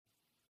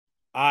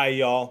Hi,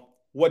 y'all.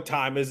 What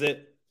time is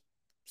it?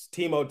 It's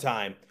Timo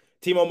time.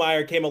 Timo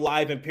Meier came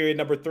alive in period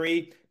number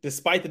three.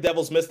 Despite the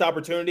Devils' missed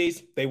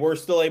opportunities, they were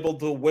still able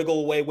to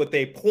wiggle away with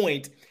a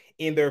point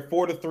in their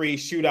 4-3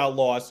 shootout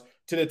loss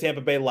to the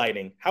Tampa Bay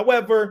Lightning.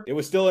 However, it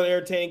was still an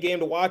entertaining game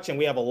to watch, and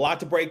we have a lot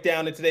to break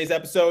down in today's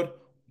episode.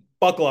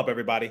 Buckle up,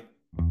 everybody.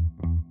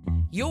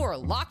 You're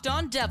Locked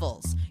On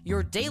Devils,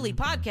 your daily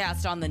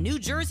podcast on the New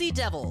Jersey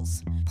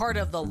Devils, part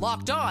of the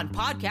Locked On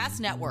Podcast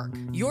Network,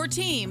 your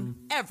team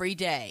every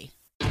day.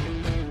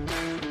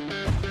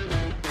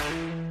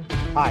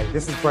 Hi,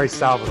 this is Bryce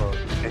Salvador,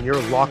 and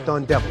you're Locked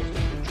On Devils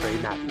with Trey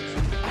Matthews.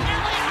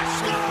 Elliott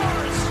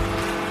scores!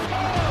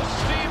 Oh,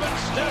 Steven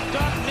stepped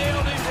up,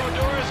 nailed it.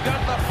 Brodor's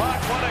got the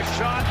puck. What a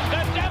shot.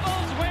 The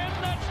Devils win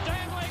the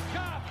Stanley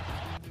Cup.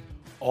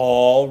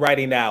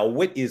 Alrighty now,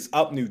 what is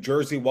up, New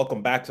Jersey?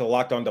 Welcome back to the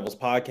Locked On Devils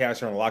podcast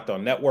here on the Locked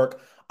On Network.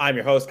 I'm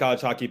your host,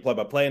 college hockey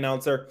play-by-play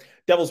announcer,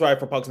 Devils writer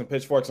for Pucks and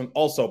Pitchforks, and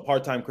also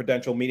part-time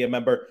credential media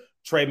member,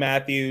 Trey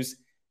Matthews.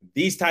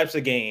 These types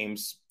of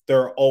games,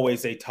 they're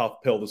always a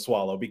tough pill to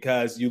swallow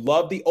because you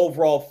love the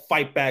overall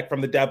fight back from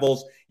the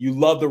Devils. You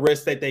love the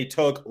risk that they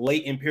took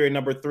late in period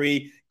number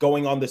three,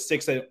 going on the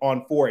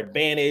 6-on-4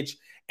 advantage.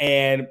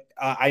 And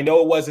I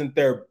know it wasn't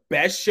their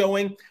best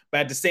showing, but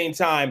at the same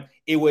time,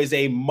 it was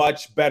a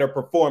much better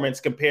performance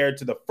compared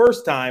to the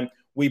first time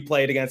we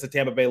played against the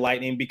Tampa Bay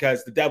Lightning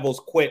because the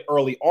Devils quit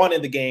early on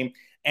in the game,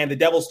 and the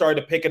Devils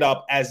started to pick it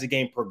up as the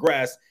game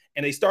progressed.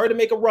 And they started to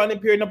make a run in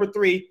period number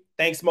three,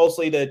 thanks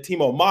mostly to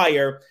Timo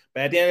Meier.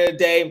 But at the end of the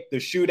day, the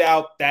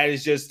shootout, that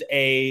is just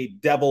a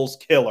Devils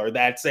killer.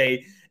 That's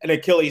an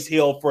Achilles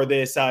heel for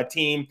this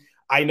team.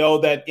 I know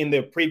that in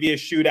the previous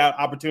shootout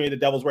opportunity, the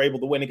Devils were able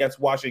to win against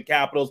Washington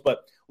Capitals, but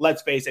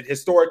let's face it,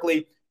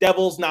 historically,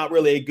 Devils not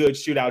really a good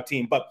shootout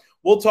team. But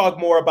we'll talk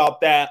more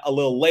about that a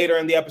little later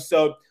in the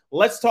episode.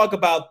 Let's talk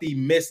about the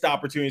missed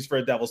opportunities for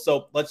the Devils.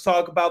 So let's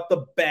talk about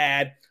the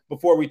bad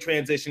before we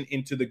transition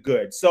into the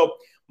good. So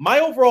my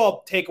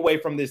overall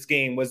takeaway from this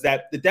game was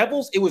that the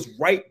Devils, it was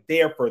right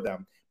there for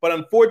them. But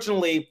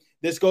unfortunately,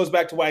 this goes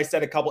back to what I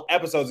said a couple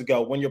episodes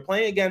ago. When you're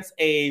playing against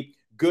a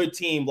good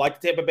team like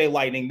the Tampa Bay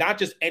Lightning, not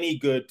just any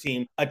good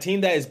team, a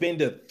team that has been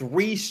to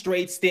 3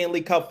 straight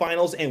Stanley Cup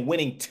finals and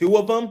winning 2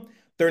 of them,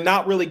 they're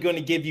not really going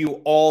to give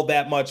you all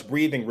that much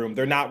breathing room.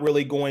 They're not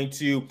really going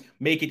to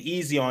make it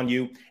easy on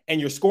you.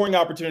 And your scoring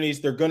opportunities,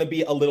 they're going to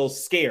be a little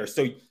scarce.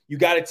 So you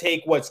got to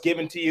take what's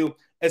given to you,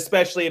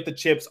 especially if the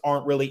chips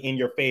aren't really in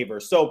your favor.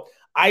 So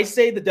I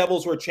say the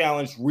Devils were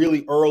challenged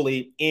really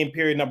early in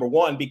period number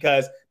one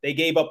because they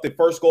gave up the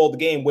first goal of the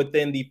game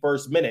within the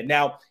first minute.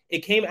 Now, it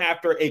came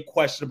after a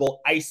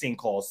questionable icing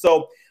call.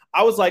 So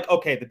I was like,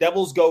 okay, the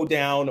Devils go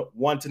down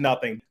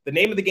 1-0. The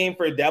name of the game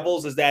for the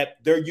Devils is that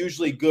they're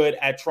usually good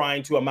at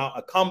trying to mount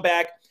a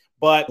comeback.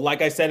 But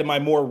like I said in my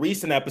more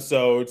recent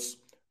episodes,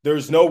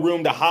 there's no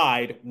room to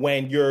hide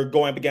when you're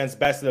going up against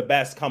best of the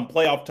best come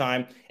playoff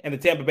time. And the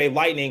Tampa Bay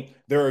Lightning,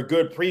 they're a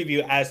good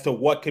preview as to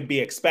what could be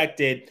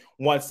expected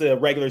once the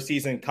regular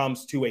season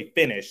comes to a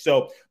finish.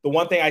 So the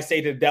one thing I say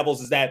to the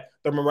Devils is that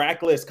the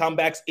miraculous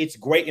comebacks, it's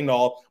great and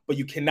all, but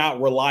you cannot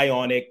rely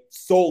on it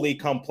solely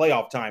come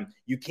playoff time.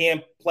 You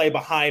can't play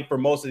behind for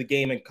most of the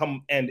game and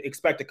come and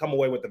expect to come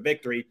away with the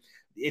victory.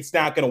 It's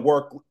not going to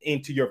work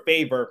into your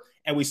favor.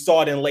 And we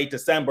saw it in late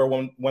December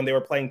when they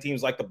were playing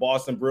teams like the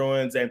Boston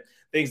Bruins and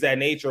things of that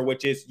nature,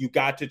 which is you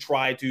got to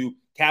try to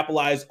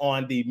capitalize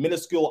on the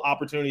minuscule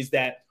opportunities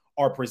that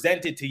are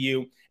presented to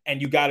you.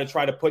 And you got to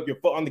try to put your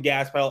foot on the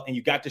gas pedal and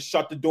you got to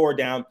shut the door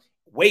down.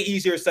 Way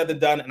easier said than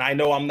done. And I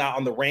know I'm not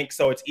on the rink,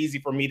 so it's easy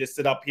for me to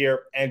sit up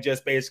here and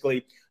just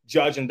basically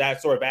judge in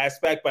that sort of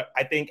aspect. But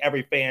I think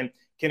every fan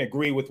can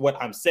agree with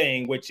what I'm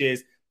saying, which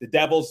is the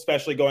Devils,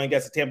 especially going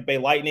against the Tampa Bay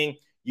Lightning,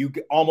 you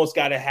almost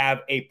got to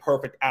have a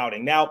perfect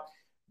outing. Now,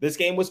 this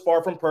game was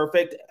far from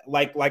perfect,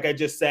 like I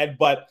just said,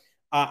 but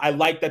I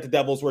like that the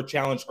Devils were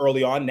challenged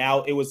early on.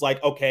 Now it was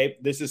like, okay,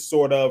 this is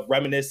sort of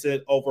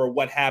reminiscent over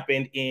what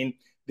happened in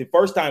the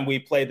first time we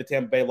played the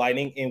Tampa Bay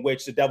Lightning, in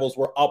which the Devils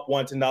were up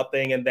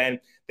 1-0, and then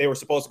they were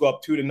supposed to go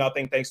up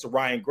 2-0 thanks to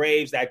Ryan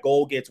Graves. That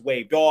goal gets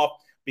waved off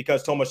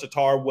because Tomas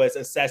Tatar was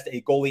assessed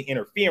a goalie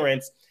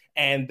interference,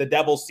 and the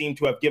Devils seem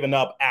to have given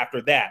up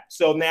after that.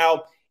 So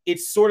now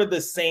it's sort of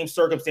the same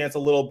circumstance a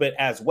little bit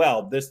as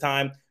well. This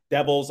time,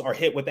 Devils are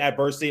hit with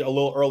adversity a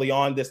little early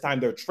on. This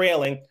time they're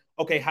trailing.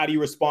 Okay, how do you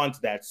respond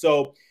to that?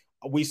 So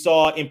we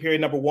saw in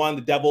period number one,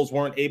 the Devils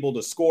weren't able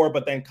to score,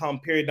 but then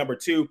come period number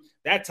two,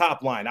 that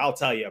top line, I'll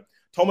tell you,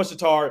 Tomas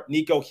Tatar,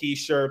 Nico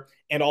Hischier,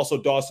 and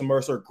also Dawson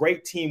Mercer,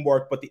 great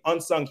teamwork, but the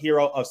unsung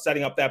hero of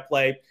setting up that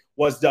play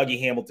was Dougie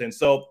Hamilton.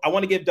 So I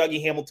want to give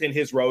Dougie Hamilton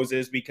his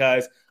roses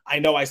because I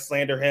know I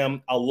slander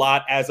him a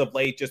lot as of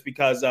late just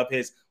because of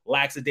his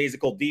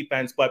lackadaisical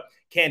defense, but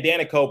Ken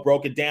Danico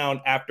broke it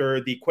down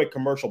after the quick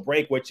commercial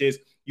break, which is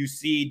you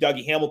see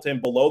Dougie Hamilton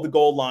below the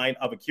goal line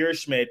of Akira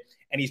Schmidt,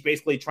 and he's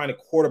basically trying to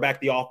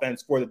quarterback the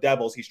offense for the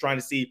Devils. He's trying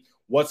to see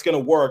what's going to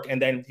work, and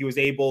then he was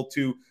able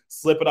to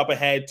slip it up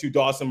ahead to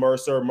Dawson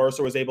Mercer.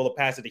 Mercer was able to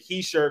pass it to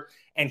Hischier,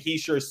 and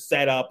Hischier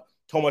set up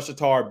Tomas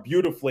Tatar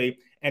beautifully.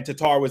 and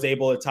Tatar was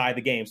able to tie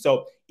the game.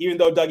 So even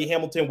though Dougie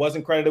Hamilton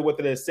wasn't credited with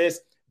an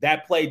assist,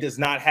 that play does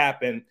not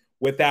happen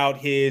without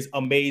his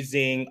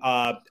amazing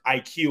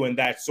IQ in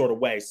that sort of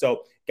way.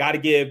 So got to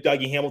give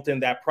Dougie Hamilton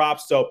that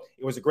props. So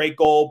it was a great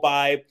goal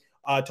by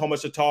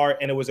Tomas Tatar,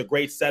 and it was a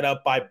great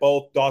setup by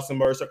both Dawson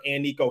Mercer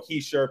and Nico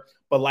Hischier.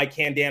 But like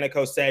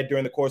Candanico said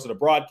during the course of the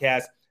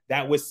broadcast,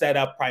 that was set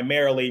up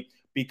primarily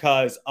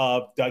because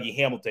of Dougie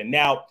Hamilton.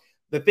 Now,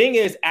 the thing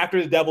is,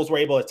 after the Devils were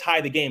able to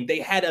tie the game, they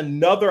had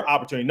another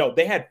opportunity. No,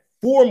 they had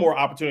 4 more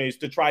opportunities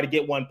to try to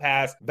get one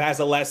past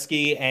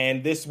Vasilevsky,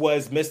 and this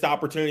was missed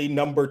opportunity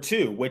number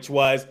 2, which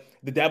was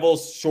the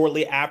Devils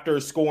shortly after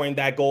scoring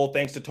that goal,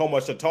 thanks to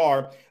Tomas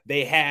Tatar,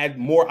 they had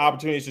more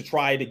opportunities to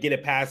try to get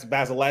it past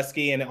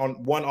Vasilevsky, and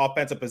on one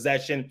offensive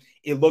possession,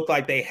 it looked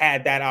like they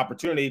had that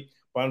opportunity,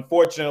 but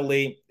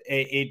unfortunately,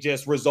 it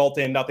just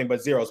resulted in nothing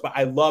but zeros. But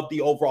I love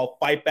the overall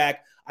fight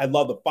back. I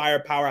love the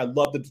firepower. I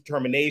love the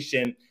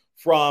determination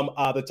from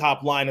the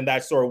top line in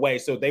that sort of way.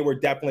 So they were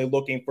definitely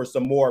looking for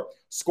some more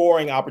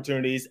scoring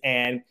opportunities.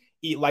 And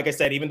like I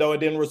said, even though it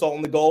didn't result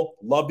in the goal,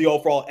 love the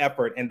overall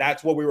effort. And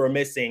that's what we were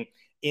missing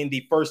in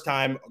the first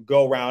time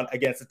go round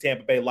against the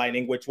Tampa Bay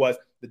Lightning, which was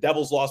the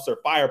Devils lost their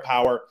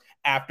firepower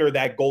after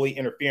that goalie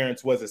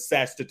interference was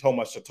assessed to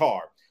Tomas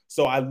Tatar.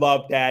 So I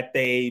love that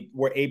they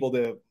were able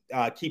to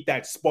keep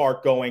that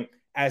spark going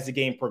as the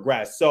game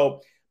progressed.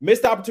 So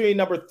missed opportunity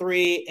number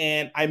 3,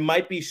 and I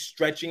might be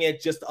stretching it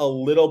just a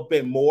little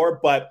bit more,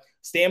 but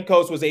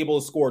Stamkos was able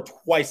to score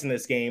twice in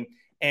this game.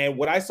 And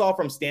what I saw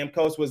from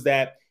Stamkos was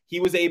that he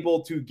was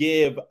able to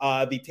give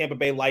the Tampa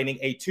Bay Lightning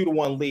a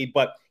 2-1 lead,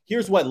 but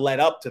here's what led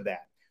up to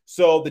that.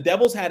 So the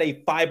Devils had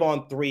a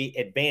 5-on-3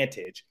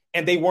 advantage,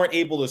 and they weren't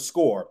able to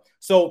score.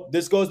 So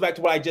this goes back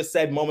to what I just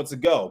said moments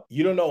ago.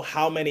 You don't know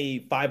how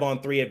many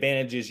 5-on-3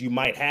 advantages you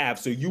might have,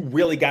 so you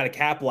really got to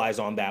capitalize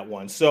on that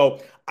one.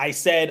 So I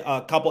said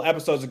a couple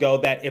episodes ago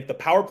that if the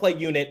power play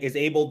unit is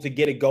able to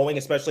get it going,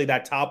 especially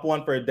that top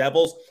one for the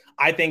Devils,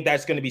 I think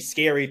that's going to be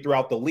scary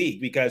throughout the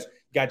league because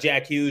you got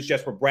Jack Hughes,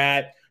 Jesper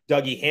Bratt,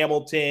 Dougie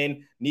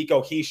Hamilton,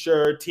 Nico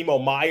Hischier,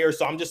 Timo Meier.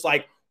 So I'm just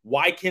like,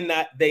 why can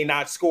they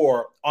not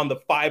score on the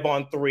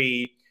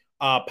 5-on-3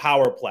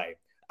 power play?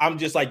 I'm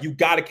just like, you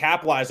got to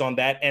capitalize on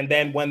that. And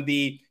then when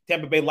the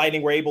Tampa Bay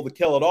Lightning were able to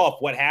kill it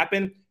off, what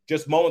happened?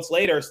 Just moments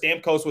later,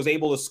 Stamkos was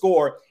able to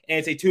score, and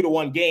it's a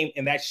 2-1 game,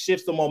 and that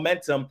shifts the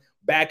momentum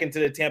back into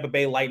the Tampa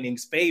Bay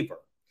Lightning's favor.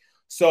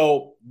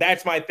 So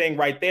that's my thing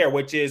right there,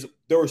 which is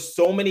there were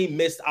so many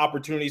missed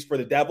opportunities for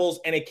the Devils,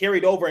 and it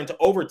carried over into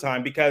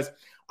overtime because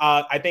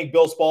I think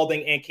Bill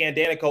Spalding and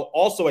Candanico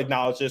also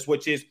acknowledged this,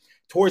 which is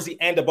towards the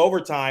end of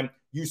overtime,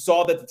 you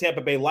saw that the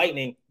Tampa Bay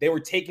Lightning, they were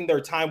taking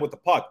their time with the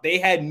puck. They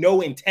had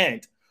no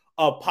intent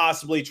of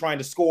possibly trying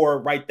to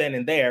score right then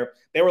and there.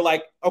 They were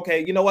like,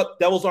 okay, you know what?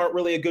 Devils aren't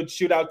really a good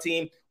shootout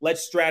team.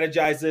 Let's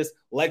strategize this.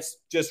 Let's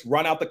just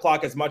run out the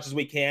clock as much as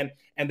we can,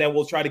 and then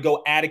we'll try to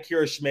go at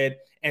Akira Schmid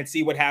and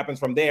see what happens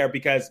from there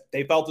because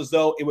they felt as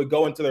though it would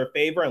go into their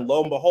favor, and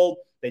lo and behold,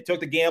 they took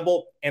the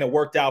gamble, and it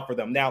worked out for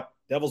them. Now,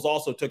 Devils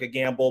also took a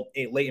gamble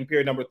late in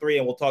period number 3,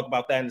 and we'll talk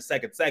about that in the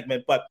second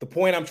segment. But the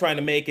point I'm trying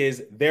to make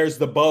is there's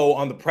the bow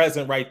on the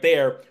present right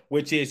there,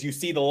 which is you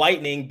see the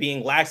Lightning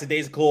being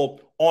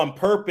lackadaisical on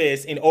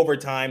purpose in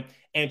overtime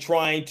and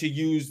trying to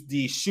use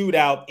the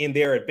shootout in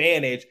their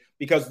advantage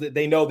because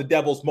they know the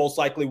Devils most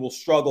likely will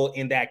struggle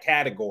in that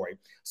category.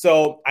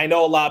 So I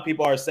know a lot of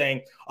people are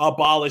saying,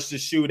 abolish the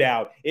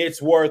shootout. It's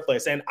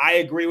worthless. And I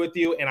agree with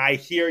you, and I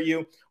hear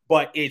you.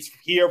 But it's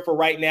here for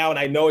right now, and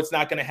I know it's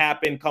not going to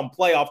happen come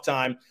playoff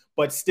time.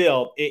 But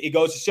still, it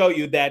goes to show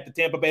you that the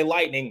Tampa Bay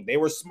Lightning, they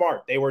were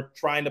smart. They were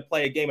trying to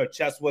play a game of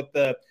chess with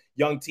the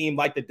young team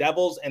like the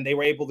Devils, and they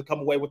were able to come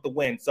away with the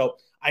win. So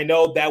I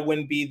know that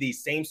wouldn't be the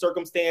same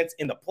circumstance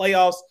in the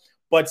playoffs,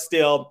 but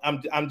still,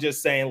 I'm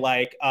just saying,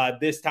 like,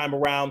 this time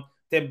around,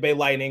 Tampa Bay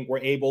Lightning were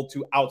able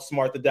to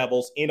outsmart the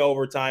Devils in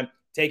overtime,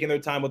 taking their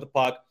time with the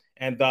puck,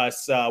 and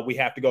thus we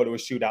have to go to a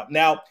shootout.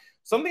 Now,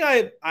 something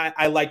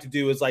I like to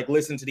do is like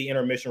listen to the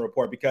intermission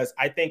report because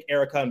I think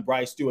Erica and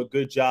Bryce do a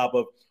good job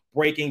of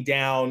breaking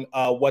down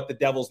what the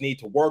Devils need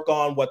to work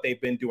on, what they've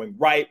been doing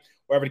right,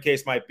 whatever the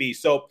case might be.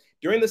 So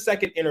during the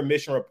second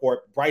intermission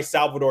report, Bryce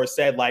Salvador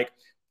said, like,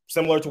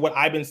 similar to what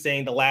I've been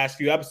saying the last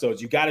few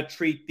episodes, you got to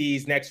treat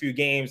these next few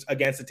games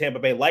against the Tampa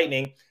Bay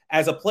Lightning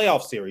as a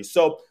playoff series.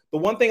 So the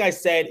one thing I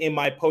said in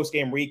my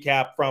post-game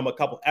recap from a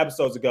couple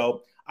episodes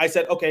ago, I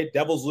said, okay,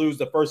 Devils lose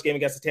the first game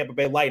against the Tampa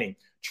Bay Lightning.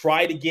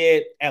 Try to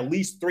get at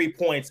least 3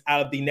 points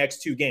out of the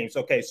next 2 games.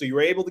 Okay, so you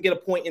were able to get a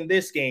point in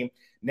this game.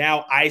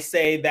 Now I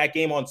say that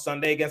game on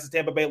Sunday against the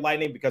Tampa Bay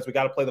Lightning because we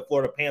got to play the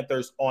Florida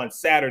Panthers on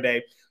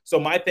Saturday. So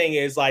my thing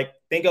is, like,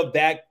 think of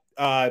that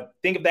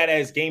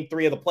as game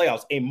 3 of the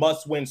playoffs, a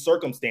must-win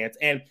circumstance.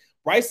 And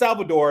Bryce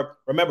Salvador,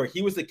 remember,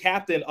 he was the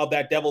captain of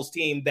that Devils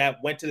team that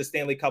went to the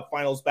Stanley Cup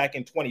Finals back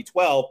in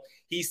 2012.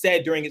 He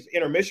said during his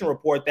intermission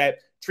report that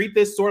treat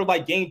this sort of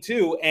like game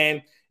 2,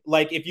 and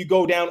like if you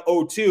go down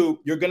 0-2,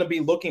 you're going to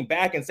be looking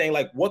back and saying,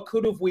 like, what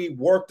could have we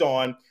worked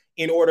on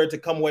in order to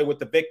come away with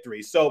the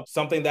victory. So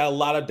something that a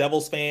lot of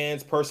Devils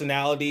fans,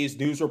 personalities,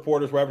 news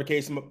reporters, wherever the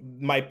case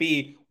might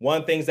be, one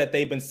of the things that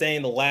they've been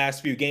saying the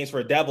last few games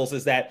for the Devils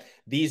is that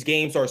these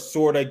games are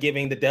sort of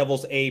giving the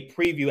Devils a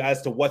preview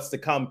as to what's to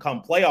come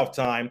playoff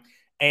time.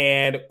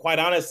 And quite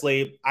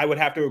honestly, I would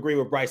have to agree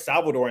with Bryce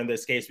Salvador in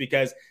this case,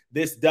 because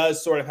this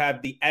does sort of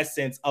have the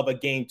essence of a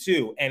game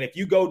two. And if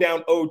you go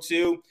down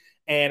 0-2,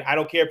 and I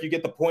don't care if you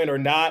get the point or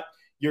not,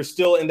 you're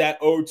still in that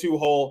 0-2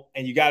 hole,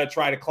 and you got to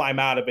try to climb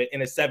out of it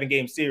in a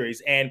 7-game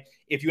series. And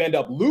if you end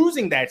up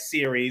losing that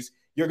series,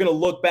 you're going to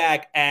look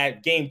back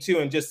at game two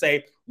and just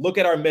say, look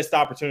at our missed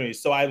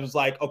opportunities. So I was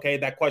like, okay,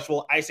 that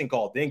questionable icing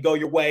call didn't go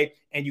your way,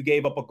 and you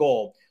gave up a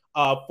goal.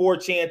 4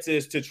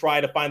 chances to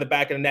try to find the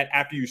back of the net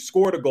after you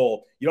scored a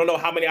goal. You don't know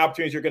how many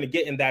opportunities you're going to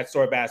get in that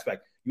sort of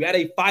aspect. You had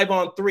a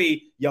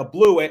 5-on-3, you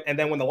blew it, and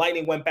then when the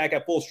Lightning went back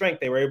at full strength,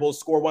 they were able to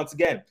score once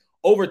again.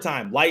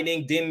 Overtime,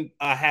 Lightning didn't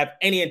have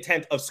any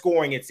intent of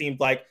scoring, it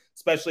seemed like,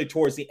 especially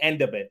towards the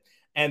end of it.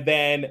 And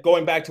then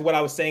going back to what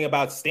I was saying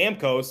about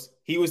Stamkos,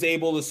 he was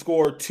able to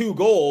score 2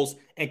 goals.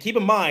 And keep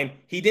in mind,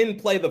 he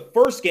didn't play the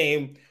first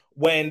game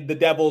when the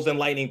Devils and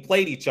Lightning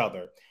played each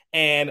other.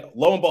 And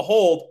lo and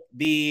behold,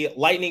 the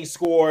Lightning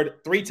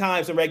scored 3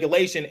 times in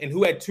regulation. And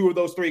who had 2 of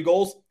those 3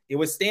 goals? It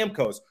was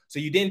Stamkos. So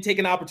you didn't take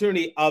an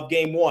opportunity of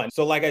game 1.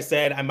 So like I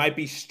said, I might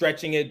be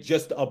stretching it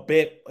just a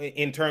bit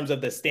in terms of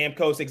the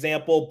Stamkos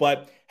example.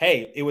 But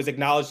hey, it was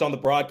acknowledged on the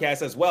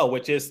broadcast as well,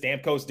 which is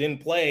Stamkos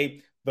didn't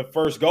play the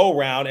first go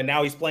round, and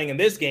now he's playing in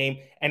this game.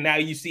 And now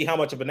you see how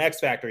much of an X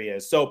factor he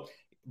is. So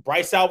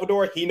Bryce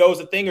Salvador, he knows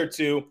a thing or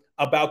two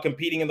about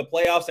competing in the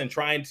playoffs and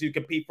trying to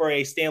compete for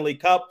a Stanley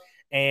Cup.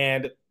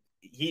 And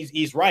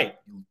he's right.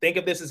 Think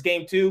of this as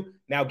game 2.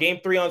 Now, game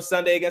 3 on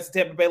Sunday against the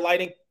Tampa Bay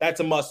Lightning,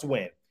 that's a must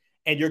win.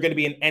 And you're going to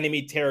be in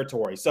enemy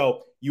territory.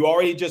 So you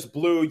already just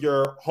blew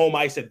your home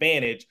ice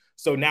advantage.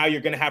 So now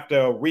you're going to have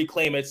to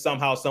reclaim it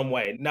somehow, some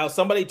way. Now,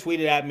 somebody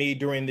tweeted at me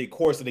during the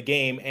course of the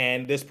game,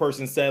 and this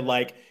person said,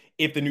 like,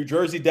 if the New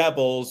Jersey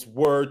Devils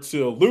were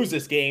to lose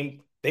this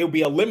game, they would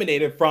be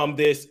eliminated from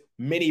this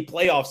mini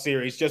playoff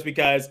series just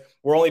because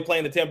we're only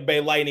playing the Tampa Bay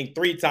Lightning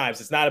 3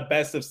 times. It's not a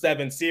best of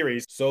 7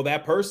 series. So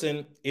that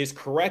person is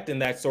correct in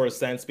that sort of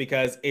sense,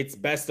 because it's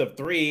best of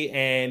 3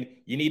 and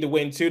you need to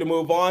win 2 to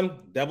move on.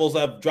 Devils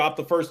have dropped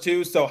the first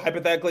 2. So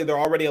hypothetically, they're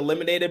already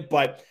eliminated,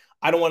 but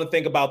I don't want to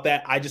think about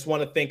that. I just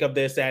want to think of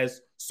this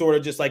as sort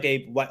of just like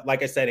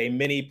I said, a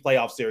mini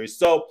playoff series.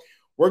 So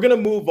we're going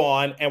to move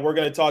on and we're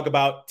going to talk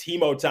about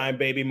Timo time,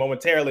 baby,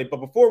 momentarily. But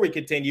before we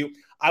continue,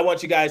 I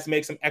want you guys to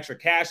make some extra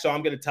cash. So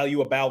I'm going to tell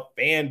you about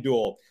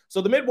FanDuel.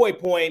 So the midway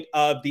point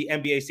of the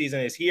NBA season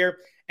is here.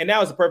 And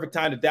now is the perfect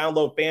time to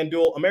download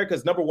FanDuel,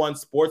 America's #1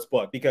 sports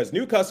book, because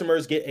new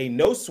customers get a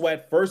no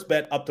sweat first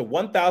bet up to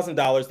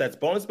 $1,000. That's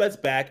bonus bets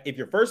back if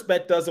your first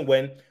bet doesn't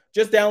win.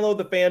 Just download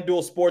the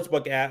FanDuel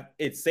Sportsbook app.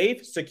 It's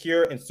safe,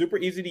 secure, and super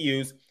easy to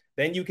use.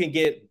 Then you can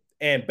get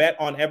and bet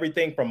on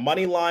everything from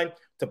money line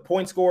to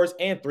point scores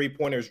and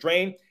three-pointers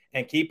drained.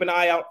 And keep an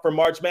eye out for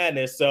March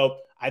Madness. So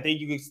I think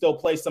you can still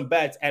play some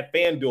bets at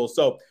FanDuel.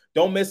 So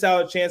don't miss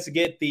out on a chance to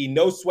get the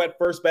no sweat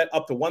first bet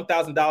up to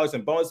 $1,000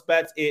 in bonus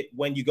bets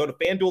when you go to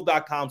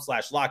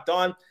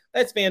FanDuel.com/lockedon.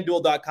 That's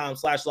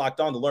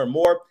FanDuel.com/lockedon to learn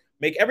more.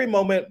 Make every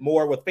moment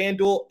more with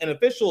FanDuel, an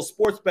official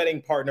sports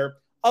betting partner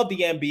of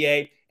the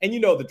NBA. And you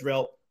know the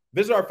drill.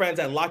 Visit our friends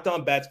at Locked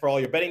On Bets for all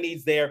your betting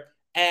needs there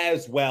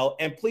as well.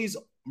 And please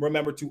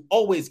remember to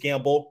always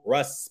gamble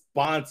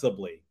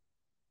responsibly.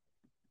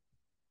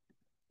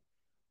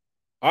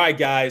 All right,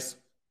 guys,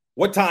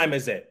 what time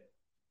is it?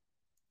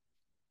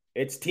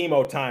 It's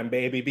Timo time,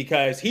 baby,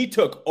 because he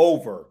took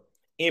over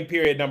in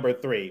period number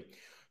 3.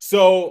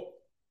 So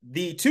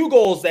the 2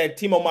 goals that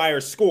Timo Meier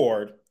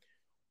scored,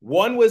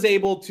 one was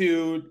able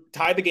to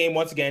tie the game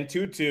once again,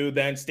 2-2.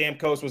 Then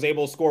Stamkos was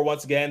able to score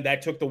once again.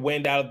 That took the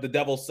wind out of the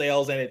Devils'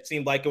 sails, and it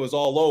seemed like it was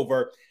all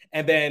over.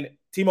 And then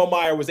Timo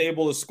Meier was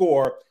able to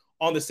score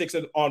on the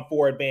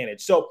 6-on-4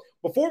 advantage. So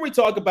before we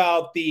talk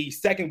about the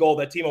second goal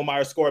that Timo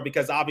Meier scored,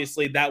 because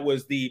obviously that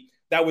was the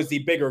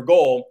bigger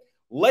goal,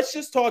 let's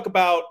just talk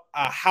about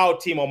how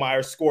Timo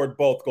Meier scored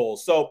both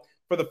goals. So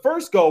for the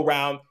first go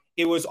round,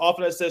 it was off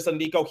an assist on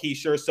Nico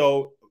Hischier.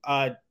 So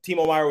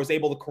Timo Meier was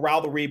able to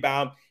corral the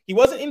rebound. He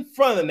wasn't in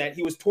front of the net.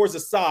 He was towards the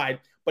side,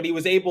 but he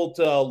was able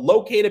to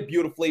locate it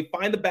beautifully,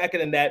 find the back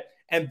of the net,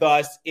 and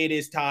thus it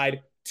is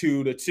tied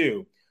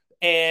 2-2.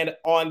 And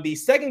on the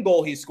second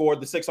goal he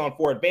scored, the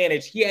 6-on-4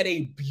 advantage, he had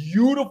a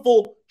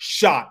beautiful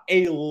shot,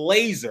 a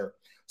laser.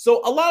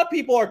 So a lot of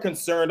people are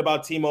concerned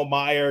about Timo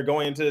Meier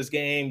going into this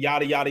game,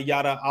 yada, yada,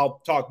 yada.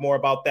 I'll talk more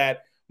about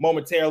that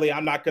momentarily.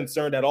 I'm not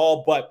concerned at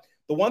all. But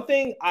the one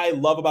thing I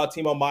love about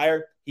Timo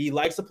Meier, he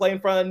likes to play in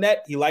front of the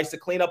net. He likes to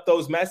clean up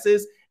those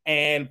messes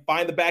and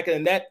find the back of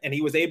the net. And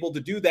he was able to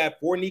do that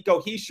for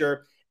Nico Hischier.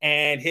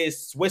 And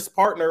his Swiss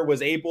partner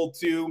was able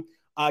to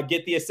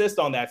get the assist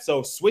on that.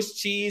 So Swiss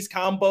cheese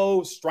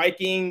combo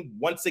striking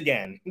once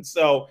again.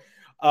 So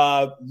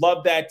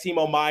love that,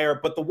 Timo Meier.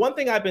 But the one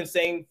thing I've been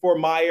saying for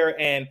Meier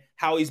and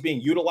how he's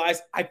being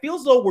utilized, I feel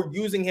as though we're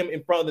using him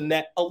in front of the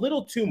net a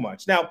little too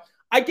much. Now,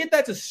 I get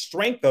that's a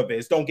strength of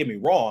his, don't get me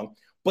wrong,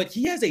 but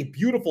he has a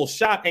beautiful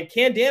shot. And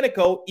Ken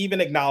Danico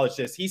even acknowledged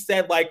this. He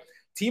said, like,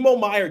 Timo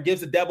Meier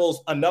gives the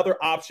Devils another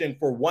option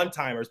for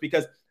one-timers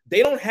because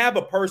they don't have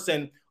a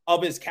person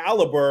of his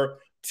caliber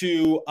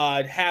to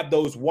have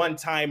those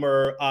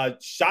one-timer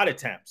shot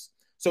attempts.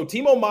 So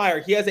Timo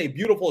Meier, he has a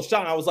beautiful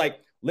shot. I was like,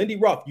 Lindy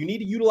Ruff, you need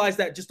to utilize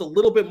that just a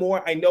little bit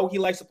more. I know he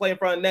likes to play in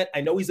front of net.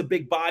 I know he's a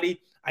big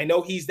body. I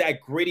know he's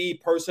that gritty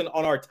person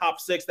on our top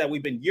six that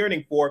we've been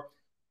yearning for,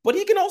 but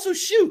he can also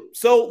shoot.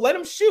 So let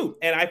him shoot.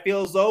 And I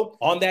feel as though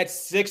on that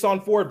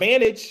 6-on-4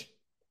 advantage,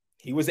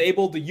 he was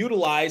able to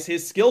utilize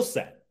his skill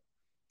set.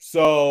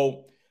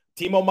 So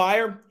Timo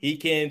Meier, he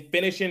can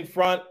finish in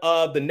front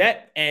of the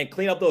net and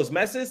clean up those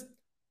messes,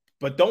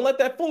 but don't let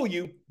that fool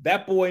you.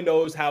 That boy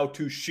knows how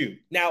to shoot.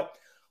 Now,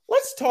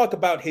 let's talk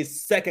about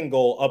his second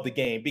goal of the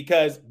game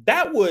because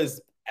that was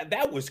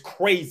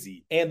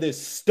crazy. And the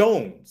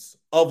stones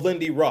of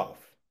Lindy Ruff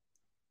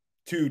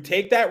to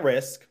take that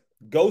risk,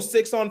 go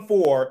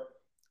 6-on-4,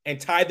 and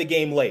tie the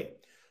game late.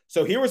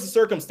 So here was the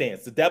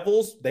circumstance. The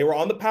Devils, they were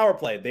on the power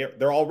play.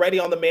 They're already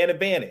on the man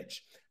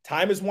advantage.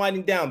 Time is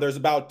winding down. There's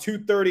about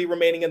 2:30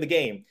 remaining in the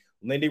game.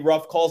 Lindy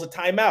Ruff calls a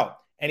timeout,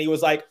 and he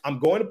was like, I'm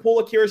going to pull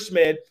Akira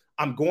Schmid.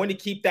 I'm going to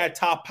keep that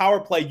top power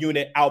play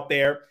unit out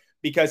there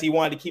because he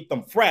wanted to keep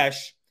them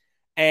fresh.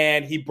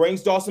 And he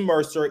brings Dawson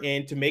Mercer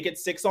in to make it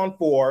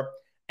 6-on-4.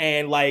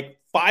 And like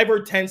 5 or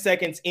 10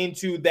 seconds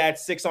into that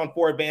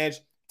 6-on-4 advantage,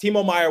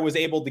 Timo Meier was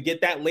able to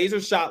get that laser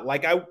shot,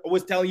 like I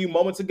was telling you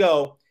moments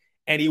ago,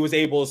 and he was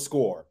able to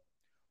score.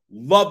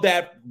 Love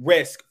that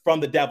risk from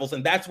the Devils,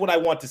 and that's what I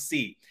want to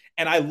see.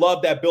 And I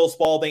love that Bill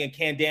Spaulding and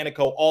Ken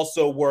Danico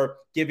also were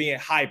giving it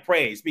high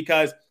praise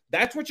because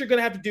that's what you're going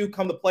to have to do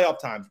come the playoff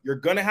times. You're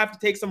going to have to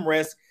take some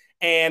risks.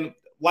 And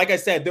like I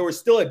said, there was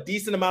still a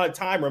decent amount of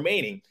time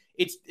remaining.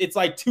 It's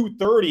like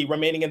 2:30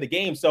 remaining in the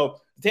game. So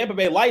the Tampa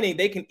Bay Lightning,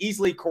 they can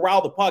easily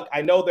corral the puck.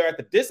 I know they're at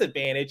the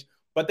disadvantage,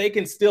 but they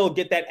can still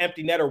get that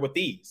empty netter with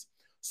ease.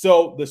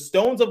 So the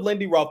stones of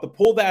Lindy Ruff to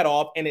pull that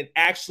off and it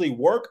actually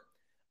work.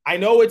 I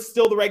know it's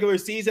still the regular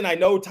season. I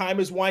know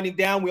time is winding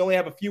down. We only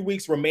have a few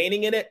weeks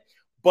remaining in it,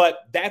 but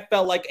that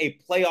felt like a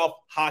playoff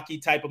hockey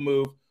type of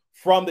move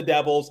from the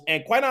Devils.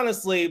 And quite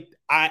honestly,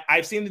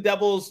 I've seen the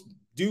Devils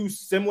do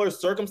similar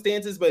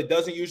circumstances, but it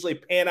doesn't usually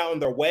pan out in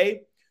their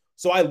way.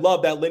 So I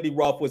love that Lindy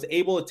Ruff was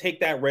able to take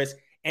that risk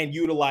and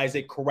utilize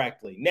it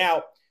correctly.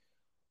 Now,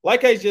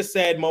 like I just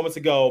said moments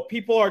ago,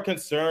 people are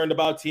concerned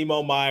about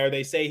Timo Meier.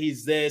 They say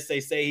he's this. They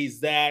say he's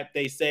that.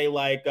 They say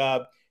like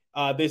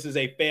this is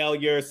a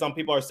failure. Some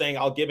people are saying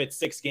I'll give it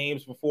 6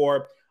 games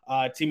before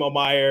Timo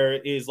Meier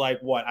is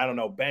like, what? I don't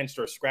know, benched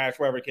or scratched,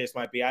 whatever the case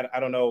might be. I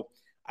don't know.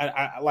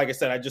 Like I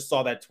said, I just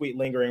saw that tweet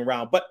lingering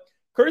around. But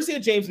courtesy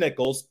of James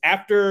Nichols,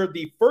 after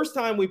the first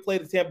time we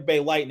played the Tampa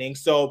Bay Lightning,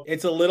 so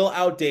it's a little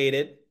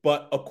outdated,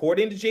 but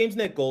according to James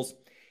Nichols,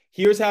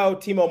 here's how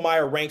Timo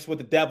Meier ranks with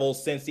the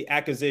Devils since the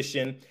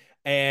acquisition,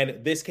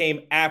 and this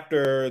came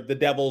after the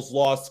Devils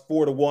lost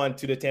 4-1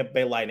 to the Tampa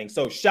Bay Lightning.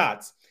 So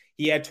shots,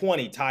 he had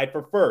 20, tied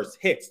for first.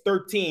 Hits,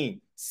 13,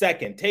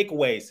 second.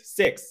 Takeaways,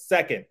 6,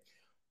 second.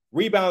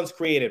 Rebounds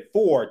created,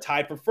 4,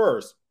 tied for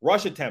first.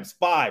 Rush attempts,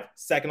 5,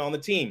 second on the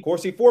team.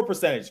 Corsi for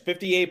percentage,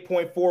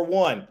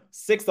 58.41,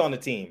 6th on the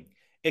team.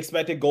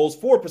 Expected goals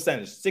for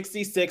percentage,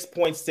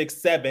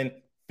 66.67,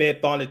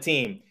 5th on the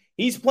team.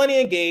 He's plenty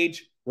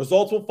engaged.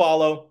 Results will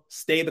follow.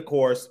 Stay the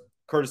course,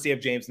 courtesy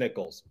of James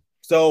Nichols.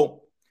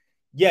 So,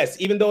 yes,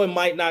 even though it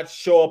might not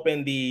show up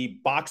in the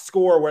box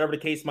score or whatever the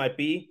case might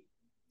be,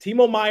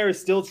 Timo Meier is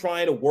still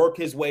trying to work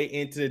his way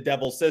into the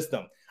Devils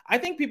system. I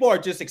think people are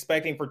just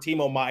expecting for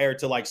Timo Meier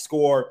to like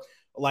score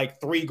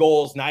like 3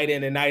 goals night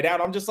in and night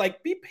out. I'm just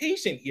like, be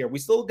patient here. We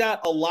still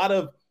got a lot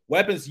of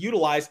weapons to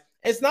utilize.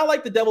 It's not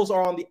like the Devils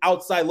are on the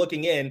outside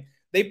looking in.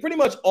 They pretty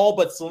much all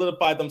but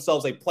solidified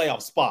themselves a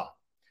playoff spot.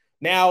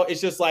 Now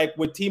it's just like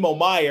with Timo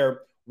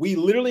Meier, we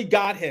literally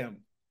got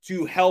him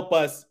to help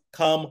us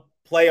come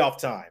playoff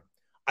time.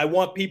 I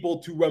want people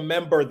to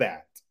remember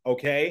that,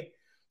 okay?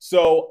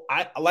 So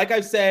like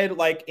I've said,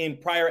 like in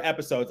prior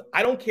episodes,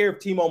 I don't care if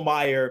Timo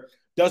Meier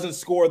doesn't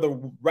score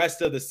the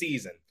rest of the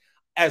season.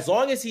 As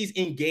long as he's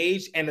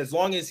engaged and as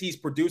long as he's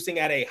producing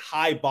at a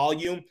high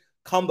volume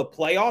come the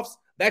playoffs,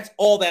 that's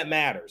all that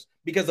matters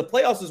because the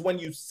playoffs is when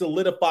you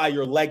solidify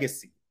your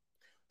legacy.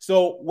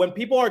 So when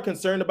people are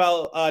concerned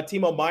about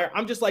Timo Meier,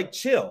 I'm just like,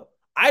 chill.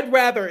 I'd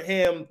rather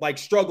him like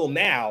struggle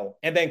now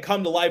and then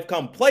come to life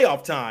come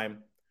playoff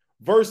time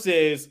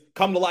versus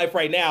come to life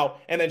right now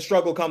and then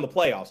struggle come the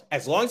playoffs.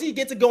 As long as he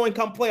gets it going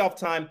come playoff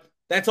time,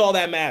 that's all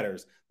that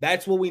matters.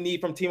 That's what we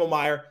need from Timo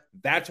Meier.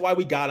 That's why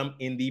we got him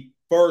in the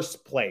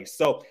first place.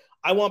 So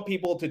I want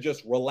people to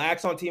just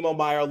relax on Timo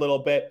Meier a little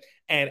bit.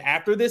 And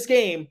after this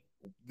game,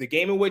 the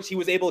game in which he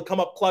was able to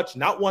come up clutch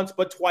not once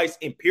but twice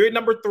in period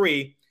number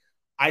 3,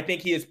 I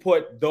think he has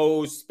put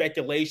those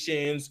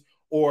speculations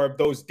or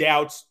those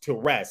doubts to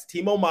rest.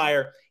 Timo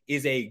Meier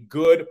is a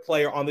good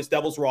player on this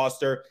Devils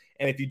roster.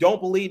 And if you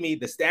don't believe me,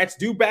 the stats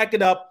do back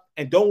it up.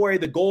 And don't worry,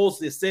 the goals,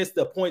 the assists,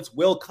 the points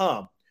will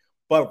come.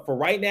 But for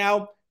right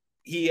now,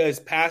 he is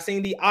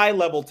passing the eye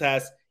level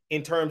test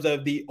in terms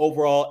of the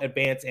overall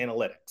advanced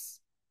analytics.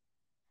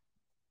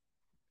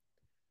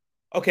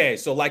 Okay,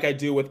 so like I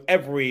do with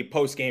every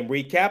post-game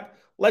recap,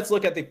 let's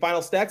look at the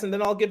final stats, and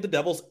then I'll give the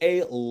Devils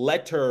a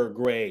letter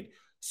grade.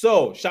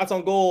 So, shots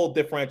on goal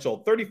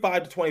differential,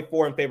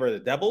 35-24 in favor of the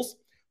Devils.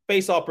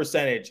 Face-off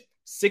percentage,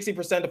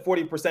 60% to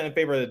 40% in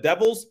favor of the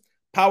Devils.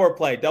 Power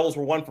play, Devils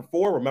were 1 for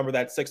 4. Remember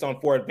that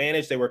 6-on-4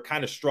 advantage. They were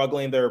kind of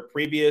struggling their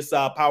previous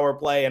power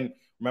play, and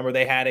remember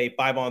they had a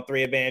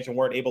 5-on-3 advantage and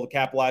weren't able to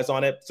capitalize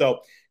on it. So,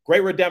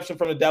 great redemption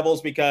from the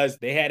Devils because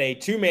they had a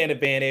 2-man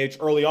advantage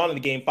early on in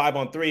the game,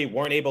 5-on-3,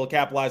 weren't able to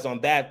capitalize on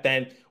that.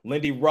 Then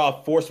Lindy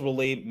Ruff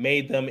forcefully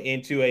made them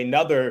into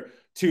another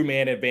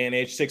 2-man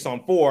advantage,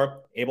 6-on-4,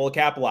 able to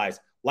capitalize.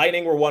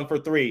 Lightning were 1 for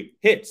 3.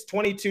 Hits,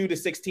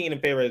 22-16 in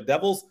favor of the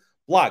Devils.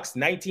 Blocks,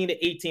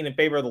 19-18 in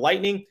favor of the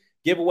Lightning.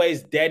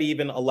 Giveaways, dead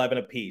even, 11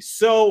 apiece.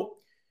 So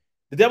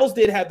the Devils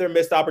did have their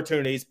missed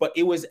opportunities, but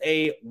it was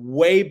a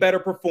way better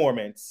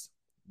performance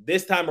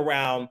this time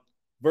around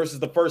versus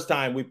the first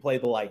time we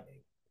played the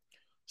Lightning.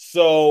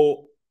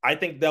 So I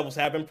think the Devils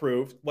have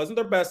improved. Wasn't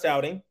their best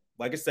outing.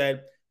 Like I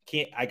said,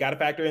 I got to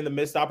factor in the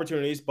missed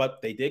opportunities,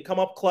 but they did come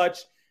up clutch,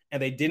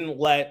 and they didn't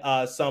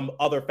let some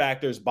other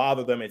factors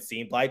bother them, it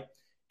seemed like,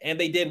 and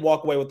they did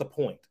walk away with the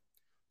point.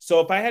 So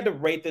if I had to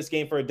rate this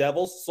game for a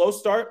Devils, slow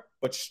start,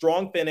 but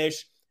strong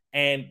finish,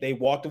 and they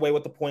walked away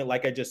with the point,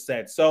 like I just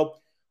said. So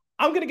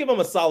I'm going to give them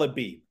a solid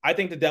B. I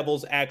think the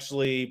Devils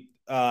actually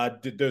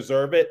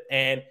deserve it,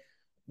 and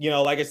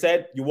like I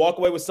said, you walk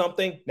away with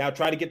something. Now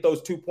try to get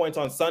those 2 points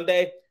on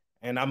Sunday.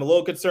 And I'm a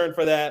little concerned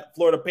for that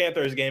Florida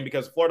Panthers game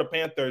because Florida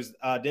Panthers,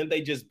 didn't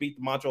they just beat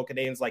the Montreal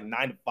Canadiens like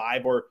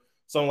 9-5 or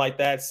something like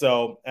that?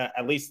 So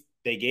at least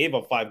they gave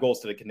up 5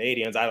 goals to the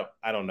Canadiens.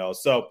 I don't know.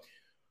 So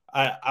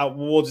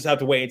we'll just have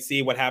to wait and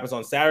see what happens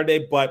on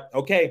Saturday. But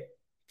okay,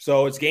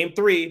 so it's game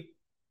 3.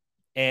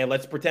 And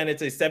let's pretend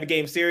it's a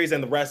 7-game series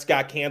and the rest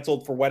got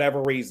canceled for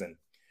whatever reason.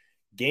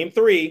 Game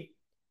 3.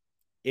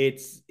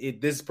 This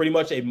is pretty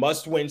much a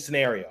must-win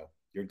scenario.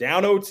 You're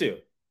down 0-2.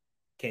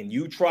 Can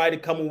you try to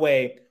come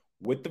away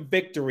with the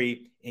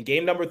victory in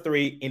game number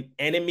 3 in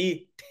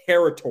enemy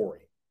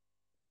territory?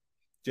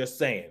 Just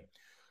saying.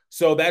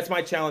 So that's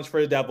my challenge for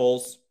the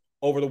Devils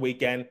over the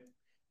weekend.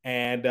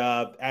 And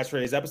as for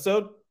today's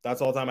episode,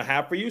 that's all the time I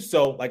have for you.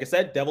 So like I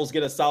said, Devils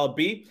get a solid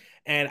B.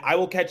 And I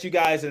will catch you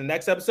guys in the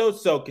next episode.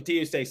 So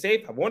continue to stay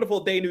safe. Have a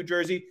wonderful day, New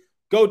Jersey.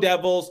 Go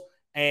Devils.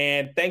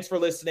 And thanks for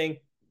listening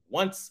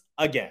once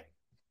again.